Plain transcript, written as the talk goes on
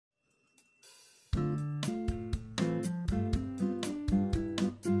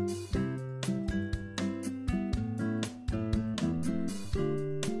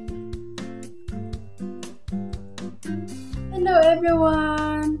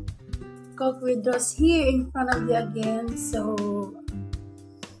everyone! Kokwidrose here in front of you again. So,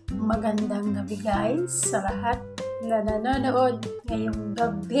 magandang gabi guys sa lahat na nanonood ngayong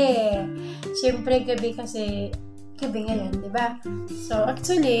gabi. Siyempre gabi kasi gabi ngayon, di ba? So,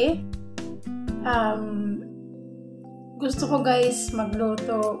 actually, gusto ko guys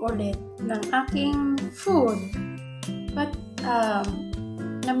magluto ulit ng aking food. But,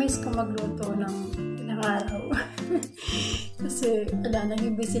 na-miss ko magluto ng ilang araw. Kasi, wala,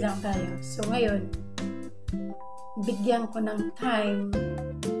 naging busy lang tayo. So, ngayon, bigyan ko ng time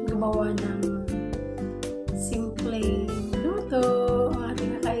gumawa ng simple luto ang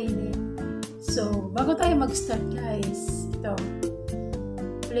ating kakainin. So, bago tayo mag-start guys, ito.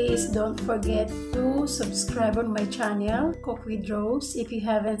 Please don't forget to subscribe on my channel, Kokwidrose. If you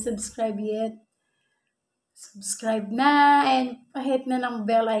haven't subscribed yet, subscribe na and pahit na ng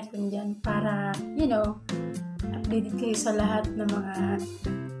bell icon dyan para, updated kayo sa lahat ng mga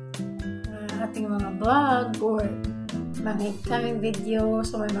ating mga vlog or mga incoming video,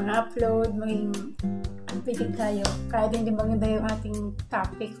 so may mga upload, maging updated tayo kahit hindi maganda yung ating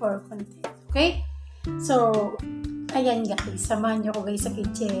topic or content. Okay? So, ayan guys, samahan nyo ko guys sa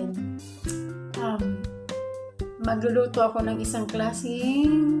kitchen. Magluluto ako ng isang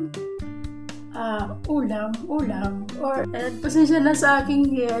klaseng ulam, or pasensya na sa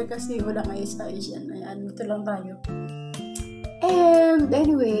aking hair kasi wala kayo sa Asian. Ayan, ito lang tayo. And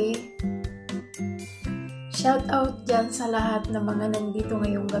anyway, shout out dyan sa lahat ng mga nandito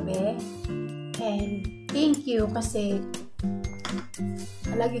ngayong gabi. And thank you kasi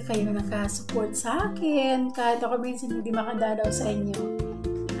palagi kayo nakasupport sa akin. Kahit ako minsan hindi makadalaw sa inyo,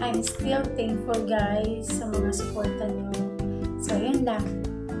 I'm still thankful guys sa mga supporta nyo. So, yan lang.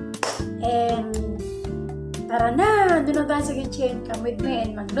 And tara na, doon na tayo sa kitchen. Come with me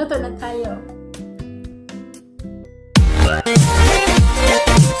and magluto na tayo.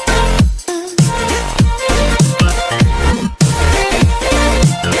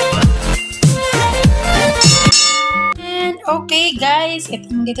 And okay guys,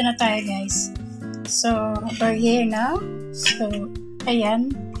 dito na tayo guys. So we're here now. So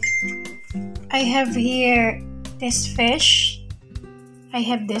ayan, I have here this fish. I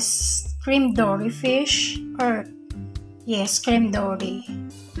have this cream dory fish, or yes, cream dory,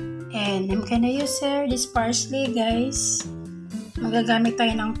 and I'm gonna use this parsley guys. Magagamit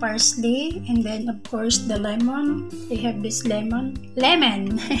tayo ng parsley, and then of course the lemon. We have this lemon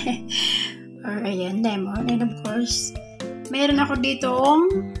or ayan, lemon, and of course meron ako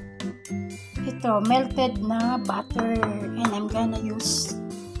ditong ito, melted na butter, and I'm gonna use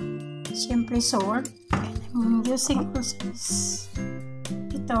simply salt, and I'm using ito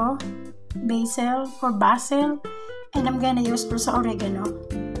basil, and I'm gonna use also oregano.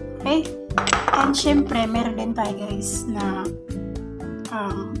 Okay, and syempre meron din tayo guys na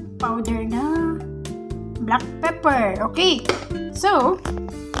powder na black pepper. Okay, so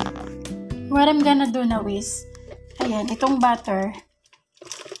what I'm gonna do now is, ayan, itong butter,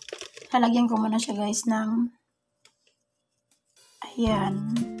 halagyan ko muna siya guys ng ayan,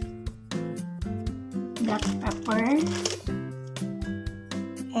 black pepper.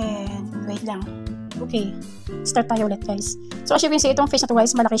 And wait lang. Okay, start tayo ulit guys. So as you can see, itong fish na to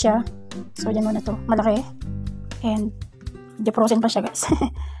guys, malaki siya. So dyan muna to, malaki. And de-frozen pa siya guys.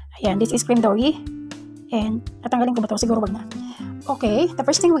 Ayan, this is cream dory. And tatanggalin ko ba to? Siguro wag na. Okay, the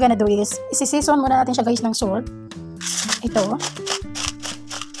first thing we're gonna do is isi-season muna natin siya guys ng salt. Ito,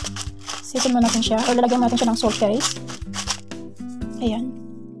 season muna natin siya, o lalagyan natin siya ng salt guys. Ayan,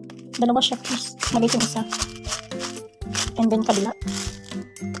 dalawa siya guys, maliit yung isa, and then kabila.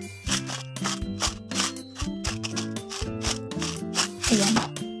 Ayan,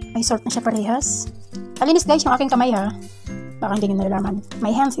 may salt na siya parehas. Alinis guys yung aking kamay ha, baka hindi nyo nalalaman,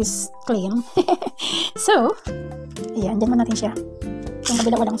 my hands is clean. So ayan, dyan mo natin siya, yung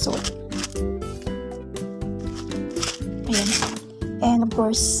kabila walang salt. Ayan, and of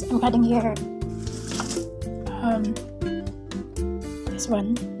course I'm adding here this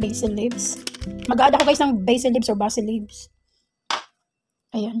one, basil leaves. Mag-add ako guys ng basil leaves or basil leaves.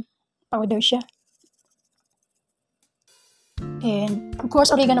 Ayan, powder siya. And of course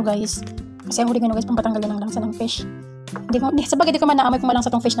oregano guys, kasi ang oregano guys pampatanggal yan ng langsa ng fish. Sabagay di ko man naamoy kung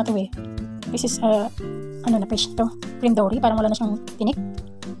malangsa tong fish na to eh. This is ano na fish to, cream dory, parang wala na siyang tinik.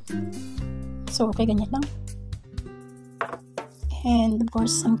 So okay, ganyan lang. And of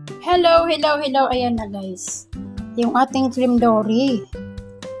course hello, ayan na guys, yung ating cream dory.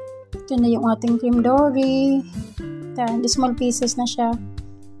 Ito na yung ating cream dory. Then small pieces na siya.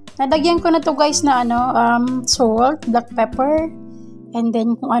 Nadagyan ko na to guys na salt, black pepper, and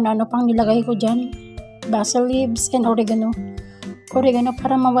then kung ano-ano pang nilagay ko dyan. Basil leaves and oregano. oregano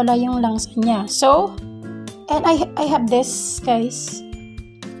para mawala yung langsa niya. So, and I have this, guys.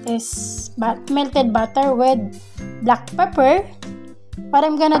 This melted butter with black pepper. What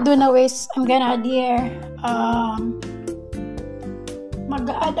I'm gonna do now is, I'm gonna add here,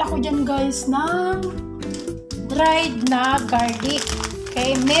 mag-add ako dyan, guys, ng dried na garlic.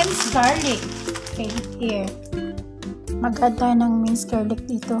 Okay, minced garlic. Okay, here. Mag-add tayo ng minced garlic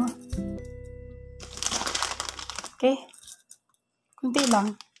dito. Okay. Kunti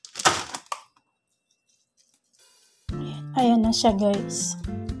lang. Ayan na siya, guys.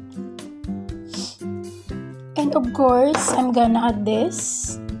 And of course, I'm gonna add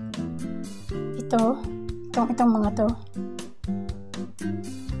this. Itong mga to.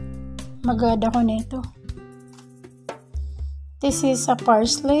 Mag-add ako nito. This is a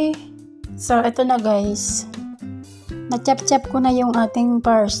parsley. So, ito na, guys. Na-chop-chop ko na yung ating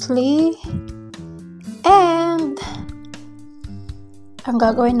parsley. And, ang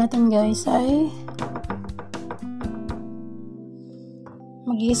gagawin natin, guys, ay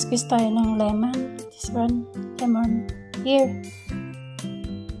mag-i-squeeze tayo ng lemon. This one, lemon. Here.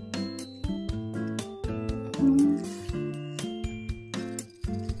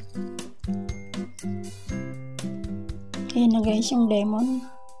 Ayan na, guys, yung lemon.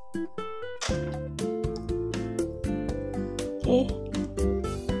 Okay.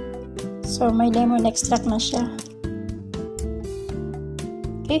 So, may lemon extract na siya.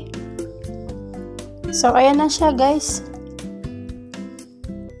 Okay. So, ayan na siya, guys.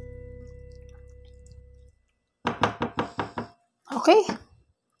 Okay.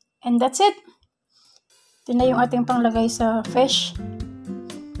 And that's it. Ito na yung ating panglagay sa fish.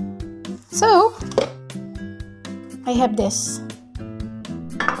 So, I have this.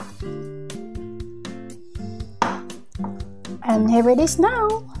 And here it is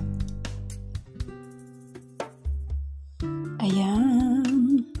now.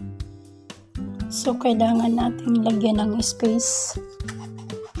 Ayan. So, kailangan natin lagyan ng space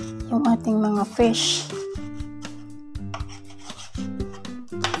yung ating mga fish.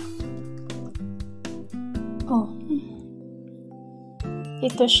 Oh.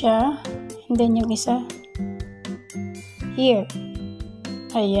 Ito siya. And then yung isa. Here.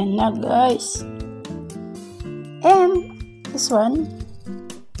 Ayan na, guys. And this one.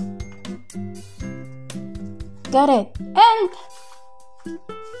 Got it. And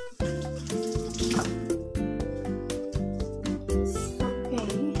okay.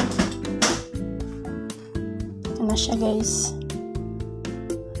 Ito na siya, guys.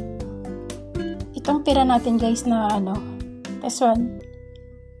 Itong tira natin, guys, na this one.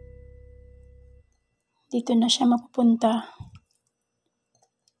 Dito na siya mapupunta.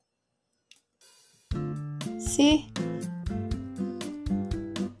 See?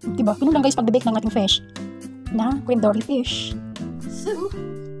 Diba? Ganun lang, guys, pag-bake ng ating fish. Na cream dory fish. So,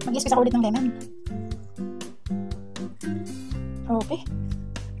 mag-i-squeeze ako ulit ng lemon. Okay.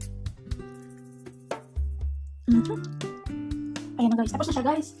 Ayan na, guys. Tapos na siya,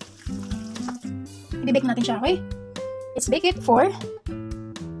 guys. I-bake natin siya, okay? Let's bake it for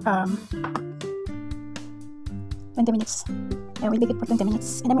 20 minutes. Yeah, we'll bake it for 20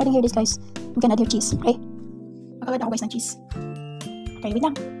 minutes. And I'm adding here this, guys. I'm gonna add here cheese, okay? Mag-add ako, guys, ng cheese. Okay, wait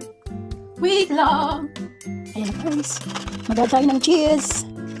lang. Wait lang! Ayan na, guys. Mag-add tayo ng cheese.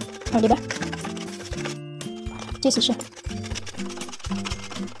 O, diba? Cheese siya.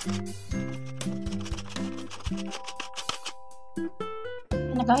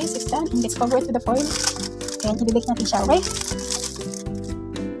 Ayan na, guys. It's done. And let's cover it with the foil. And i-bake natin siya, okay?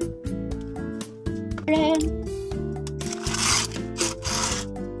 And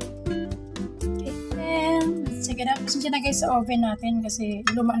sige na, pasensya na, guys, sa oven natin kasi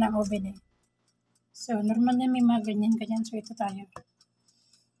luma na oven eh. So, normal na may mga ganyan. So, ito tayo.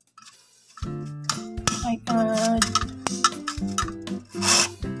 My God.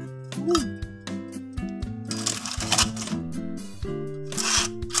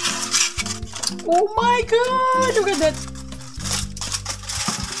 Oh my God! Look at that!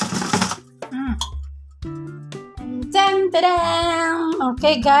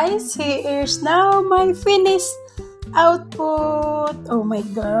 Okay, guys, here's now my finished output. Oh my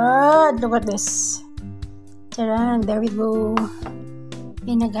God, look at this. Charan, there we go.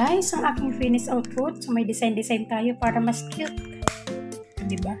 Yan na, guys, ang aking finished output. So may design tayo para mas cute,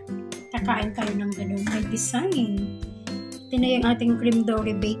 diba? Kakain tayo ng ganun, may design. Ito na yung ating cream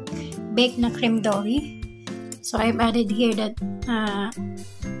dory bake na cream dory. So I've added here that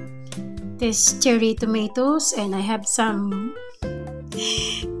this cherry tomatoes, and I have some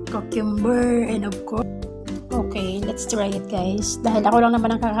cucumber, and of course, okay, let's try it, guys. Dahil ako lang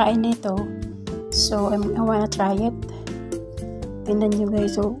naman ang kakain nito, so I wanna try it. Tingnan nyo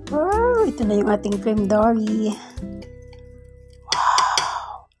guys. So, wow, ito na yung ating cream dory.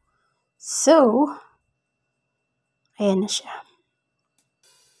 Wow. So, ayan na siya.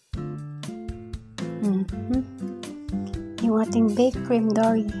 Yung ating baked cream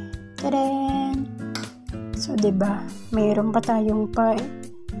dory. Tadaan! So, diba, mayroon pa tayong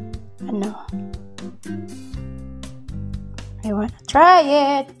I wanna try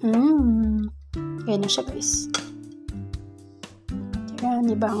it! Ayan na siya guys. Tadaan,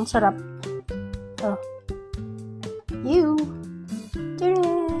 diba, ang sarap. Oh. You!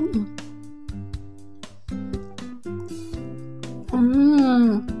 Tadaan!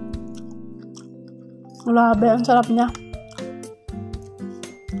 Grabe, ang sarap niya.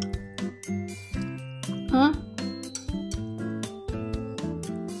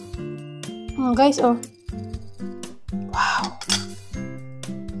 Guys, oh. Wow.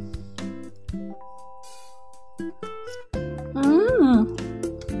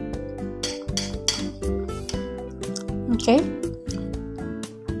 Okay.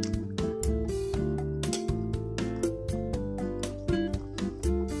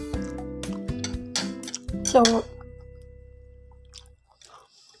 So,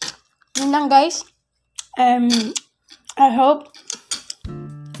 yun lang guys. I hope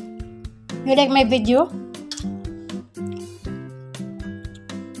you like my video.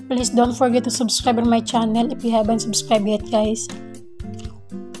 Please don't forget to subscribe on my channel if you haven't subscribed yet guys.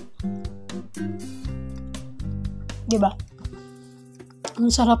 Diba?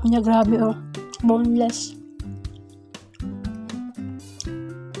 Ang sarap niya, grabe oh. Boneless.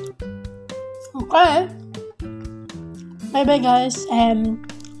 Okay. Bye bye guys.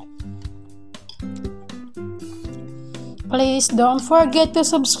 Please don't forget to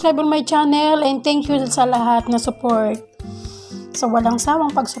subscribe on my channel and thank you sa lahat na support. So walang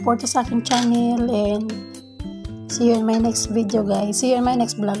sawang pag-suporta sa aking channel and see you in my next video guys. See you in my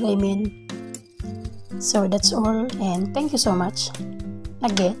next vlog I mean. So that's all and thank you so much.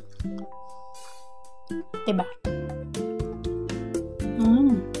 Again. Diba?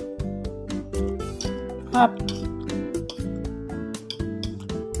 Up.